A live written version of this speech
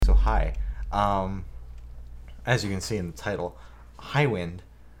As you can see in the title, Highwind.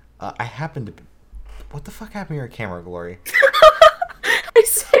 I happen to. What the fuck happened to your camera, Glory? I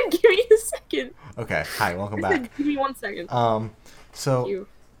said, give me a second. Okay, hi, welcome I said, back. give me 1 second. So, Thank you.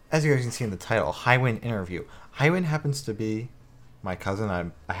 as you guys can see in the title, Highwind interview. Highwind happens to be my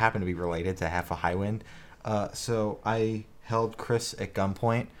cousin. I happen to be related to half a Highwind. So I held Chris at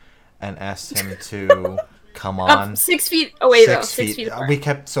gunpoint and asked him to come on. 6 feet away, though. 6 6 feet. feet apart. We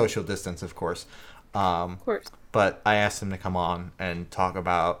kept social distance, of course. Of course. But I asked him to come on and talk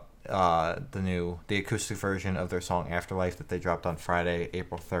about the acoustic version of their song Afterlife that they dropped on Friday,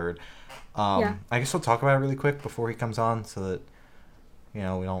 April 3rd. Yeah. I guess we'll talk about it really quick before he comes on so that, we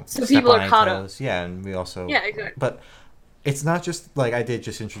don't So step people on are any caught up. toes. Yeah, and we also... Yeah, exactly. But it's not just, I did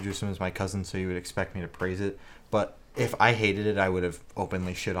just introduce him as my cousin, so you would expect me to praise it. But if I hated it, I would have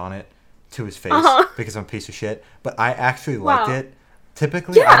openly shit on it to his face because I'm a piece of shit. But I actually liked it.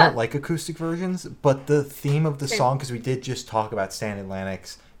 Typically, I don't like acoustic versions, but the theme of the song, because we did just talk about Stan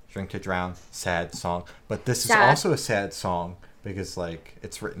Atlantic's Drink to Drown, sad song. But this is also a sad song because,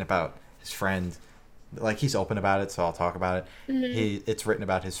 it's written about his friend. He's open about it, so I'll talk about it. Mm-hmm. It's written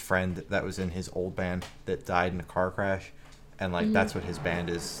about his friend that was in his old band that died in a car crash. And, that's what his band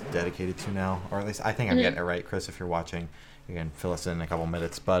is dedicated to now. Or at least I think I'm getting it right. Chris, if you're watching, you can fill us in a couple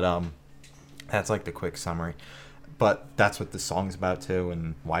minutes. But that's, the quick summary. But that's what the song's about, too,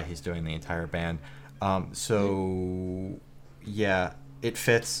 and why he's doing the entire band. Yeah, it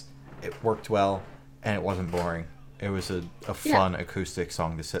fits. It worked well, and it wasn't boring. It was a fun acoustic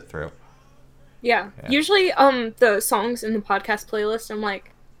song to sit through. Yeah. Usually, the songs in the podcast playlist, I'm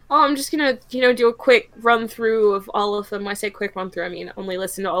like, I'm just gonna, do a quick run through of all of them. When I say quick run through, I mean only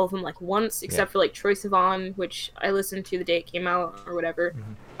listen to all of them once, except for Troye Sivan, which I listened to the day it came out or whatever.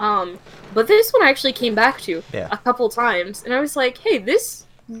 Mm-hmm. But this one I actually came back to a couple times, and I was like, hey, this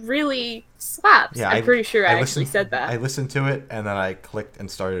really slaps. Yeah, I'm pretty sure I actually said that. I listened to it, and then I clicked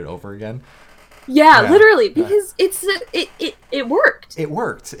and started over again. Yeah, literally, because it worked. It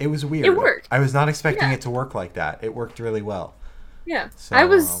worked. It was weird. It worked. I was not expecting it to work like that. It worked really well. Yeah, so, I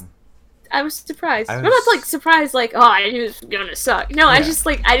was surprised. I'm not surprised I knew this was gonna suck. No, I just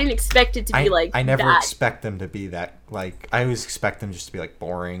I didn't expect it to be I never that. expect them to be that I always expect them just to be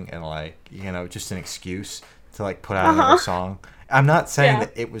boring and just an excuse to put out another song. I'm not saying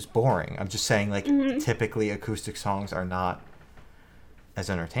that it was boring. I'm just saying typically acoustic songs are not as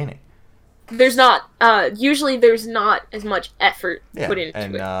entertaining. There's not usually there's not as much effort put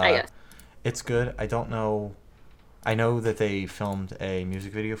into it, I guess. It's good. I don't know. I know that they filmed a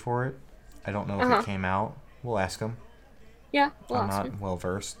music video for it. I don't know if it came out. We'll ask them. Yeah, I'm not well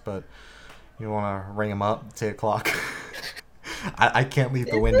versed, but you want to ring them up at 8 o'clock? I can't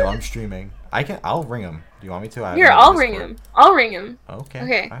leave the window. I'm streaming. I'll ring him. Do you want me to? I'll ring him. I'll ring him.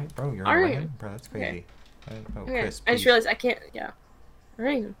 Okay. All right, bro. You're gonna ring him, bro. That's crazy. Okay. Chris, I just realized I can't. Yeah,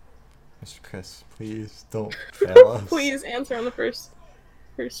 ring him. Mr. Chris, please don't fail us. Please answer on the first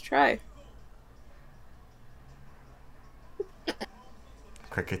try.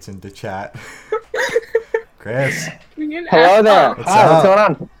 Crickets into chat. Chris. Hello there. What's what's going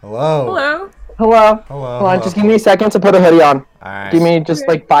on? Hello. Hello. Hold on, just give me a second to put a hoodie on. Alright. Give me just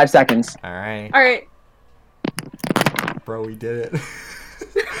 5 seconds. Alright. Bro, we did it.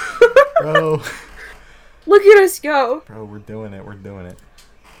 Bro. Look at us go. Bro, we're doing it.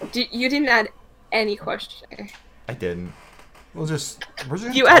 You didn't add any question. I didn't. We're just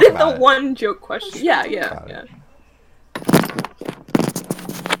You added the one joke question. Yeah.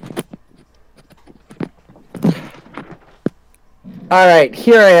 Alright,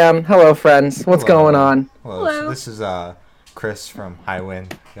 here I am. Hello, friends. What's going on? Hello. So this is Chris from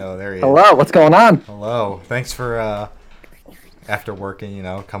Highwind. Oh, there he is. Hello, what's going on? Hello. Thanks for, after working,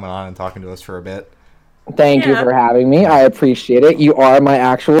 coming on and talking to us for a bit. Thank you for having me. I appreciate it. You are my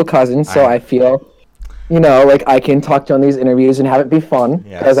actual cousin, so I feel, I can talk to you on these interviews and have it be fun,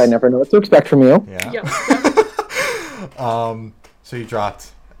 because I never know what to expect from you. Yeah. So you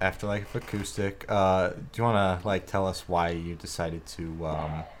dropped Afterlife Acoustic. Do you want to tell us why you decided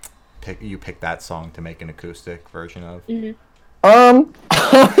to pick that song to make an acoustic version of? Mm-hmm.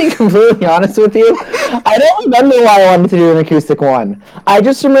 I'll be completely honest with you. I don't remember why I wanted to do an acoustic one. I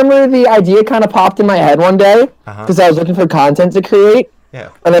just remember the idea kind of popped in my head one day because I was looking for content to create. Yeah.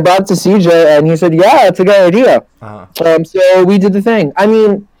 And I brought it to CJ, and he said, "Yeah, it's a good idea." So we did the thing. I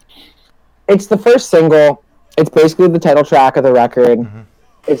mean, it's the first single. It's basically the title track of the record. Mm-hmm.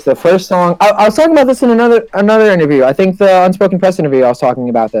 It's the first song. I was talking about this in another interview. I think the Unspoken Press interview. I was talking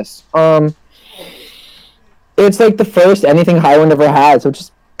about this. It's the first anything Highwind ever had, so it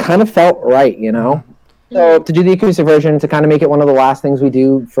just kind of felt right, So to do the acoustic version, to kind of make it one of the last things we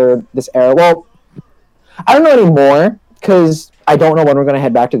do for this era. Well, I don't know anymore because I don't know when we're going to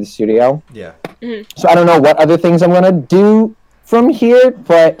head back to the studio. Yeah. So I don't know what other things I'm going to do from here,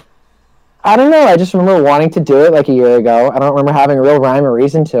 but I don't know. I just remember wanting to do it like a year ago. I don't remember having a real rhyme or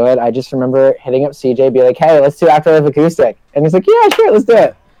reason to it. I just remember hitting up CJ, be like, hey, let's do Afterlife Acoustic. And he's like, yeah, sure, let's do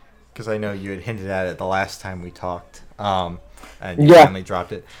it. Because I know you had hinted at it the last time we talked, and you finally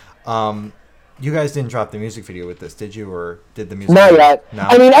dropped it. You guys didn't drop the music video with this, did you? Or did the music video? Not yet. No.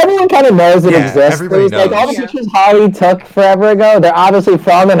 I mean, everyone kind of knows it exists. Everybody knows. Like, all the pictures Holly took forever ago, they're obviously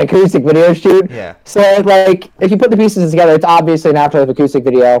from an acoustic video shoot. Yeah. So, like, if you put the pieces together, it's obviously an Afterlife acoustic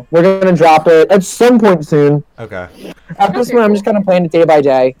video. We're going to drop it at some point soon. Okay. At this point, I'm just kind of playing it day by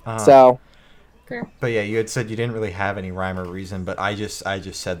day. So. But yeah, you had said you didn't really have any rhyme or reason, but I just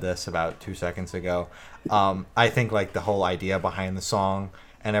said this about 2 seconds ago. I think, like, the whole idea behind the song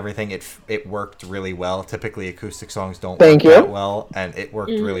and everything, it worked really well. Typically, acoustic songs don't work that well, and it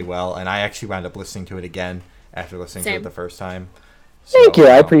worked really well. And I actually wound up listening to it again after listening to it the first time. So, Thank you.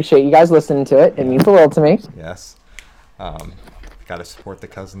 I appreciate you guys listening to it. It means the world to me. Yes. Got to support the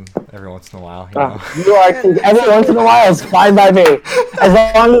cousin every once in a while. You are every once in a while is fine by me. As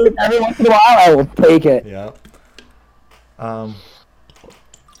long as every once in a while, I will take it. Yeah.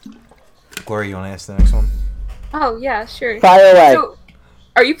 Gloria, you want to ask the next one? Oh yeah, sure. Fire away. So,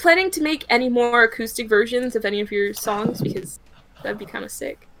 are you planning to make any more acoustic versions of any of your songs? Because that'd be kind of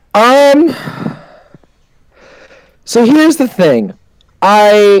sick. So here's the thing.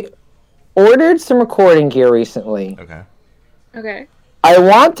 I ordered some recording gear recently. Okay. I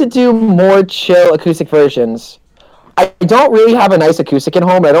want to do more chill acoustic versions. I don't really have a nice acoustic at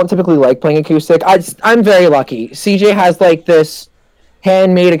home. I don't typically like playing acoustic. I'm very lucky. CJ has, like, this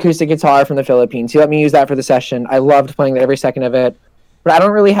handmade acoustic guitar from the Philippines. He let me use that for the session. I loved playing every second of it. But I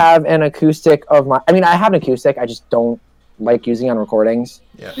don't really have an acoustic of my... I mean, I have an acoustic. I just don't like using on recordings.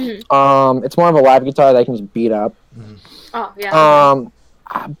 Yeah. It's more of a live guitar that I can just beat up. Oh, yeah.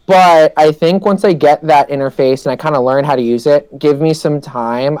 But I think once I get that interface and I kind of learn how to use it, give me some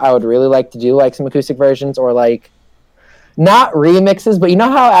time. I would really like to do, like, some acoustic versions or, like, not remixes, but you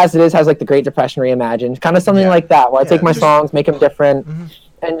know how As It Is has, like, the Great Depression reimagined? Kind of something like that, where I take my songs, make them different,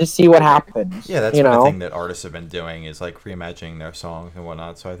 and just see what happens. Yeah, that's the thing that artists have been doing is, like, reimagining their songs and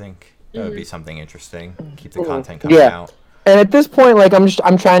whatnot. So I think that would be something interesting. Keep the content coming out. And at this point, like,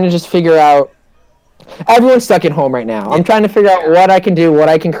 I'm trying to just figure out. Everyone's stuck at home right now. I'm trying to figure out what I can do, what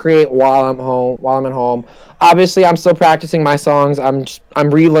I can create while I'm at home. Obviously, I'm still practicing my songs. I'm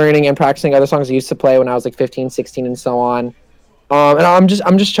relearning and practicing other songs I used to play when I was like 15, 16, and so on. And I'm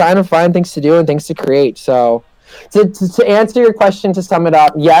just trying to find things to do and things to create. So, to answer your question, to sum it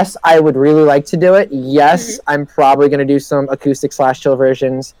up, yes, I would really like to do it. Yes, I'm probably going to do some acoustic / chill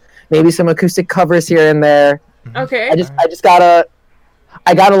versions, maybe some acoustic covers here and there. Okay.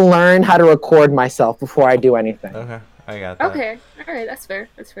 I gotta learn how to record myself before I do anything. Okay, I got that. Okay, all right, that's fair.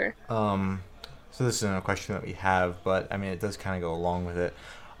 So this isn't a question that we have, but I mean, it does kind of go along with it.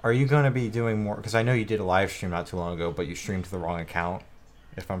 Are you going to be doing more? Because I know you did a live stream not too long ago, but you streamed to the wrong account,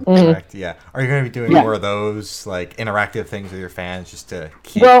 if I'm correct. Yeah. Are you going to be doing more of those, like, interactive things with your fans just to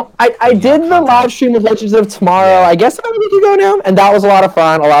keep... Well, I did the live stream with Legends of Tomorrow, I guess about a week ago now, and that was a lot of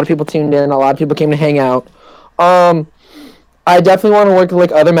fun. A lot of people tuned in. A lot of people came to hang out. I definitely want to work with,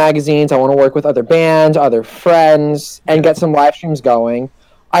 like, other magazines. I want to work with other bands, other friends, and get some live streams going.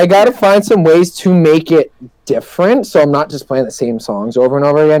 I got to find some ways to make it different, so I'm not just playing the same songs over and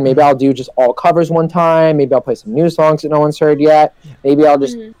over again. Maybe I'll do just all covers one time. Maybe I'll play some new songs that no one's heard yet. Maybe I'll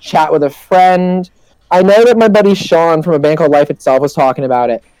just chat with a friend. I know that my buddy Sean from a band called Life Itself was talking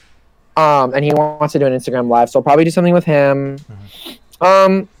about it, and he wants to do an Instagram live, so I'll probably do something with him.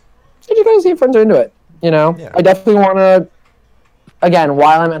 Did you guys see if friends are into it? You know? Yeah. I definitely want to... Again,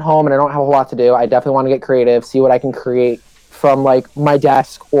 while I'm at home and I don't have a whole lot to do, I definitely want to get creative, see what I can create from, like, my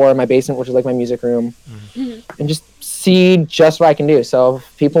desk or my basement, which is, like, my music room, and just see just what I can do. So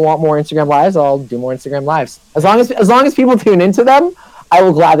if people want more Instagram lives, I'll do more Instagram lives. As long as people tune into them, I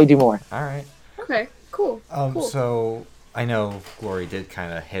will gladly do more. All right. Okay, cool. So I know Glory did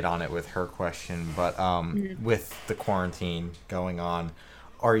kind of hit on it with her question, but with the quarantine going on,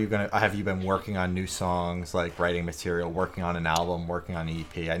 have you been working on new songs, like writing material, working on an album, working on an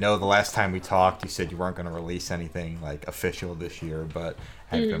EP? I know the last time we talked, you said you weren't going to release anything, like, official this year, but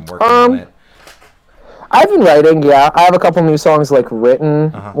have you been working on it? I've been writing, yeah. I have a couple new songs, like, written.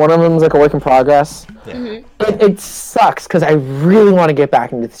 One of them's, like, a work in progress. Yeah. It sucks, because I really want to get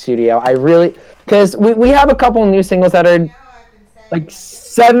back into the studio. Because we have a couple new singles that are, like,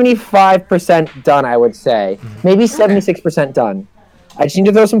 75% done, I would say. Maybe 76% done. I just need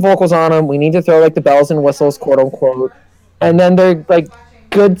to throw some vocals on them. We need to throw like the bells and whistles, quote unquote, and then they're like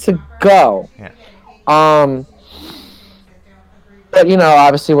good to go. Yeah. But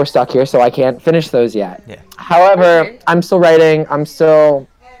obviously we're stuck here, so I can't finish those yet. Yeah. However, I'm still writing. I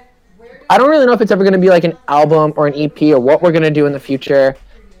don't really know if it's ever going to be like an album or an EP or what we're going to do in the future,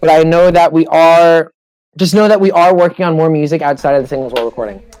 but I know that we are working on more music outside of the singles we're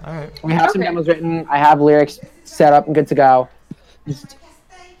recording. All right. We have some demos written. I have lyrics set up and good to go.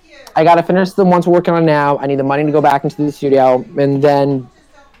 I got to finish the ones we're working on now. I need the money to go back into the studio, and then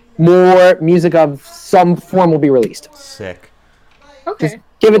more music of some form will be released. Sick. Okay. Just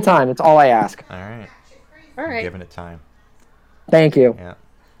give it time. It's all I ask. All right. All right. I'm giving it time. Thank you. Yeah.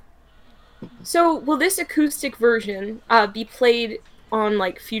 So, will this acoustic version be played on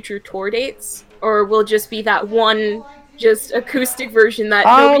like future tour dates, or will it just be that one just acoustic version that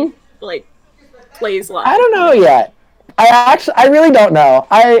nobody like plays live? I don't know yet. I really don't know.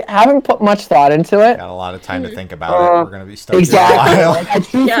 I haven't put much thought into it. Got a lot of time to think about it. We're gonna be stuck Exactly. here a while. I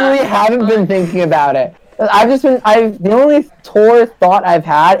truthfully haven't been thinking about it. The only tour thought I've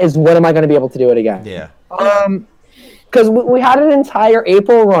had is when am I going to be able to do it again? Yeah. Because we had an entire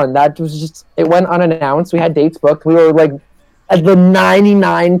April run that was just, it went unannounced. We had dates booked. We were like at the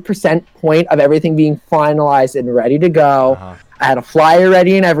 99% point of everything being finalized and ready to go. Uh-huh. I had a flyer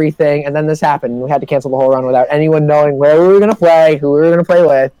ready and everything, and then this happened. We had to cancel the whole run without anyone knowing where we were going to play, who we were going to play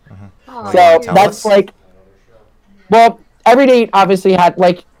with. Oh, So that's like, well, every date obviously had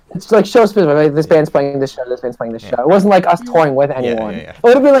like, it's like show specific. Like this band's playing this show. This band's playing this show. It wasn't like us touring with anyone. Yeah. It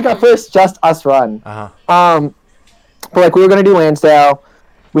would have been like our first just us run. But like we were gonna do Lansdale.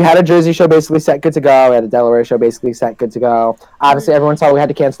 We had a Jersey show basically set, good to go. We had a Delaware show basically set, good to go. Obviously, everyone saw we had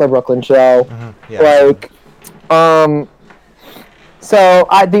to cancel our Brooklyn show. Like, so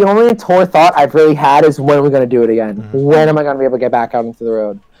the only tour thought I've really had is when are we gonna do it again? When am I gonna be able to get back out into the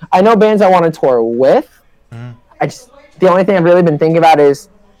road? I know bands I want to tour with. The only thing I've really been thinking about is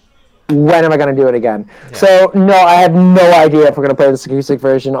when am I going to do it again? Yeah. So, no, I have no idea if we're going to play this acoustic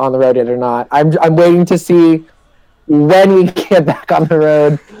version on the road yet or not. I'm waiting to see when we get back on the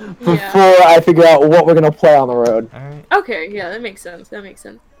road before I figure out what we're going to play on the road. All right. Okay, yeah, that makes sense.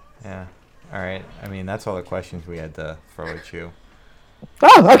 Yeah. All right. I mean, that's all the questions we had to throw at you.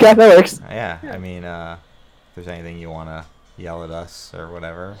 Oh, okay, that works. Yeah. I mean, if there's anything you want to yell at us or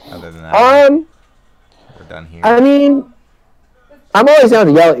whatever, other than that, we're done here. I mean, I'm always down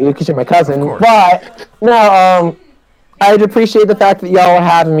to yell at you because you're my cousin, but no, I'd appreciate the fact that y'all are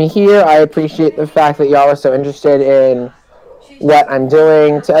having me here. I appreciate the fact that y'all are so interested in what I'm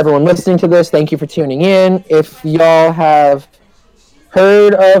doing. To everyone listening to this, thank you for tuning in. If y'all have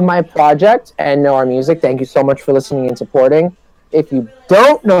heard of my project and know our music, thank you so much for listening and supporting. If you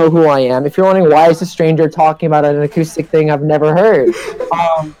don't know who I am, if you're wondering why is a stranger talking about an acoustic thing I've never heard,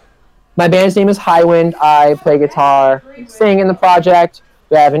 my band's name is Highwind. I play guitar, sing in the project.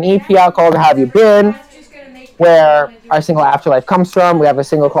 We have an EP out called Have You Been, where our single Afterlife comes from. We have a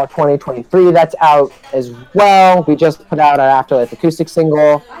single called 2023 that's out as well. We just put out our Afterlife acoustic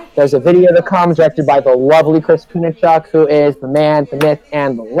single. There's a video that comes directed by the lovely Chris Kunachuk, who is the man, the myth,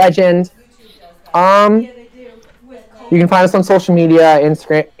 and the legend. You can find us on social media.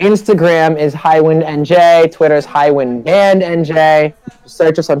 Instagram is HighwindNJ. Twitter is HighwindBandNJ.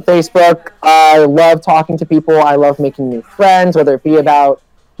 Search us on Facebook. I love talking to people. I love making new friends, whether it be about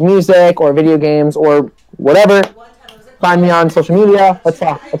music or video games or whatever. Find me on social media. Let's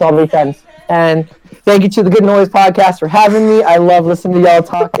talk. Let's all be friends. And thank you to the Good Noise podcast for having me. I love listening to y'all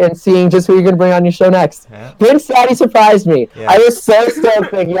talk and seeing just who you're going to bring on your show next. Yeah. Prince Daddy surprised me. Yeah. I was so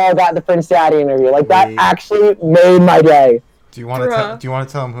stoked that y'all got the Prince Daddy interview. Like, that actually made my day. Do you want to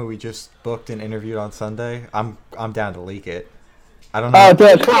tell him who we just booked and interviewed on Sunday? I'm down to leak it. I don't know. Oh,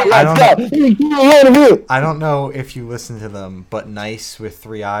 good. Come on, let's go. I don't know if you listen to them, but Nice with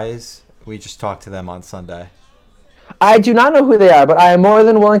 3 Eyes, we just talked to them on Sunday. I do not know who they are, but I am more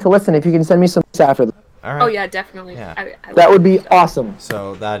than willing to listen if you can send me some after them. All right. Oh, yeah, definitely. Yeah. That would be awesome.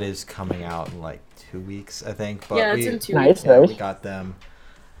 So that is coming out in like 2 weeks, I think. But yeah, it's in 2 weeks. Nice. We got them.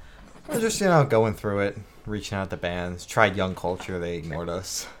 We're just, going through it, reaching out to bands. Tried Young Culture, they ignored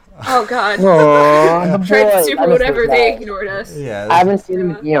us. Oh, God. Aww, Tried Super whatever, they ignored us. Yeah. I haven't seen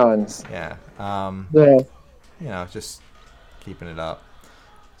them in eons. Yeah. Just keeping it up.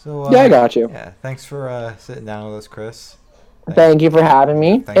 So, I got you. Yeah, thanks for sitting down with us, Chris. Thank you for having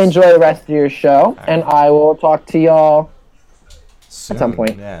me. Thanks. Enjoy the rest of your show, and I will talk to y'all soon. At some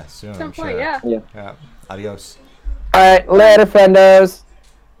point. Yeah, soon. At some point, sure. Yeah. Adios. All right, later, friendos.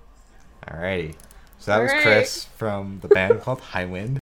 Alrighty. So that was Chris from the band called Highwind.